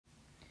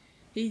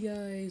Hey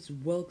guys,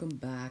 welcome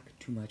back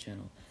to my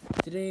channel.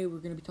 Today we're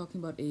going to be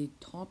talking about a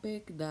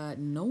topic that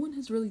no one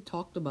has really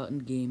talked about in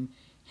the game.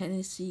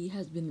 Hennessy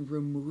has been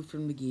removed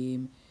from the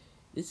game.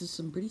 This is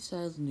some pretty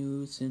sad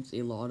news since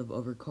a lot of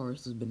other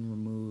cars has been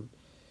removed.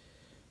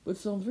 But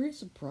so I'm very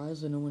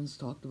surprised that no one's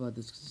talked about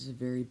this because it's a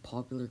very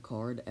popular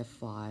car. The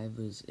F5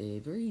 is a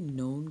very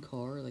known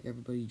car, like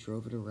everybody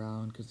drove it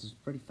around because it's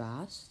pretty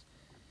fast.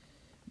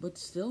 But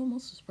still, I'm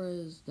also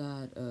surprised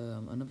that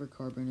another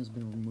car brand has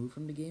been removed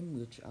from the game,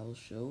 which I will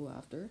show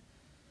after.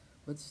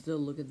 But still,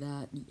 look at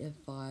that, the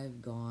F5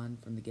 gone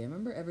from the game.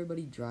 Remember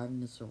everybody driving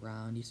this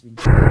around used to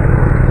be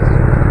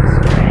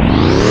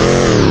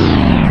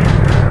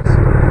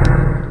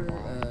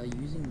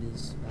using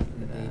this back in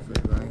the day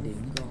for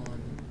grinding.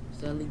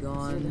 Sadly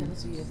gone.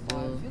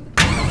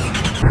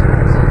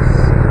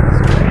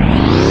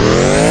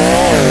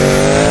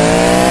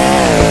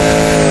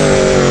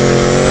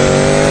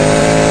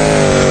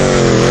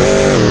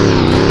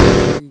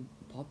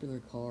 Popular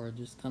car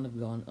just kind of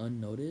gone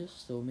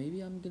unnoticed, so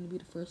maybe I'm gonna be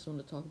the first one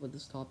to talk about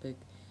this topic.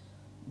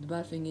 The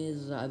bad thing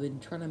is I've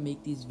been trying to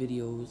make these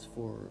videos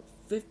for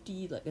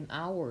an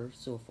hour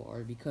so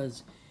far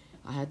because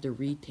I had to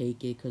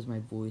retake it because my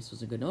voice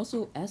wasn't good. And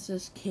also,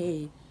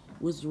 SSK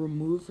was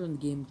removed from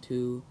the game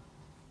too.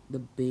 The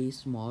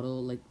base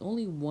model, like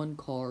only one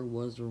car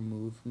was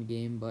removed from the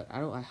game, but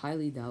I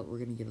highly doubt we're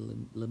gonna get a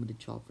limited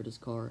shop for this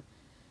car.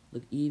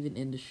 Look, even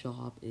in the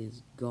shop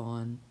is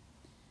gone.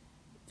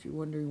 If you're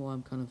wondering why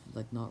I'm kind of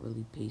like not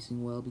really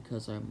pacing well,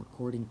 because I'm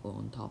recording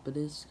on top of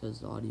this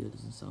because the audio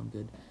doesn't sound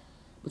good.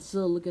 But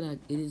still, looking at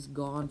it is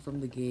gone from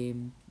the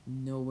game,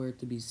 nowhere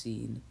to be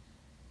seen.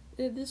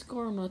 This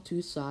car I'm not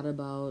too sad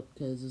about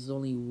because there's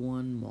only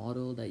one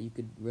model that you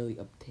could really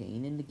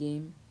obtain in the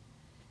game,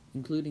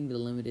 including the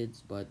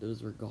limiteds, but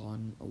those were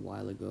gone a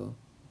while ago.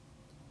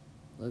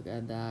 Look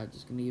at that,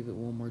 just gonna give it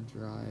one more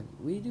drive.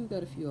 We do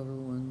got a few other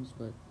ones,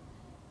 but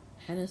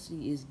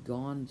Hennessy is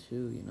gone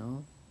too, you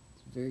know?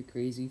 It's very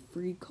crazy.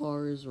 Free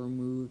cars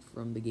removed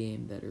from the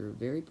game that are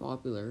very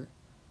popular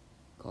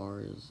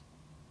cars.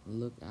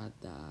 Look at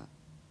that.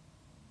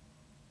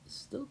 It's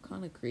still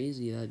kind of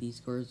crazy that these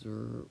cars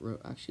were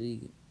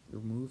actually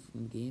removed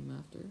from the game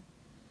after.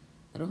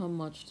 I don't have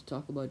much to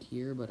talk about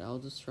here, but I'll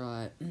just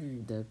try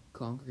to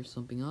conquer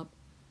something up.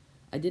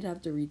 I did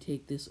have to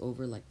retake this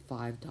over like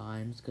 5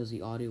 times because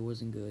the audio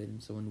wasn't good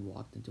and someone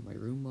walked into my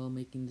room while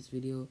making this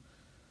video.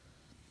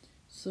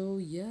 So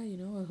yeah, you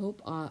know, I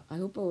hope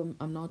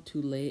I'm not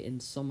too late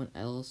and someone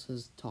else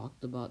has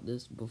talked about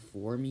this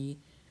before me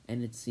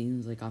and it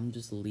seems like I'm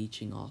just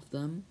leeching off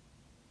them.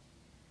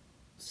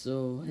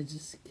 So I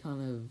just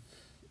kind of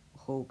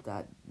hope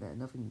that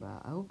nothing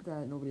bad. I hope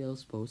that nobody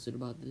else posted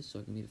about this so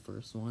I can be the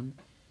first one.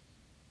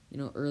 You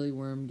know, early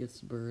worm gets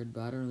the bird,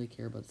 but I don't really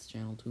care about this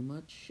channel too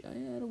much.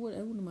 I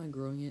wouldn't mind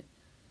growing it.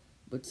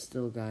 But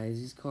still, guys,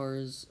 these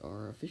cars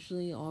are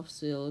officially off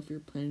sale. If you're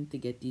planning to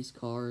get these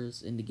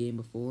cars in the game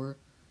before,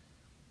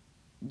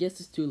 guess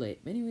it's too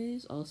late.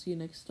 Anyways, I'll see you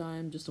next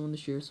time. Just wanted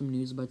to share some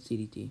news about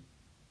CDT.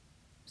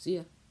 See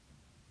ya.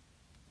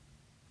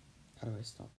 How do I stop?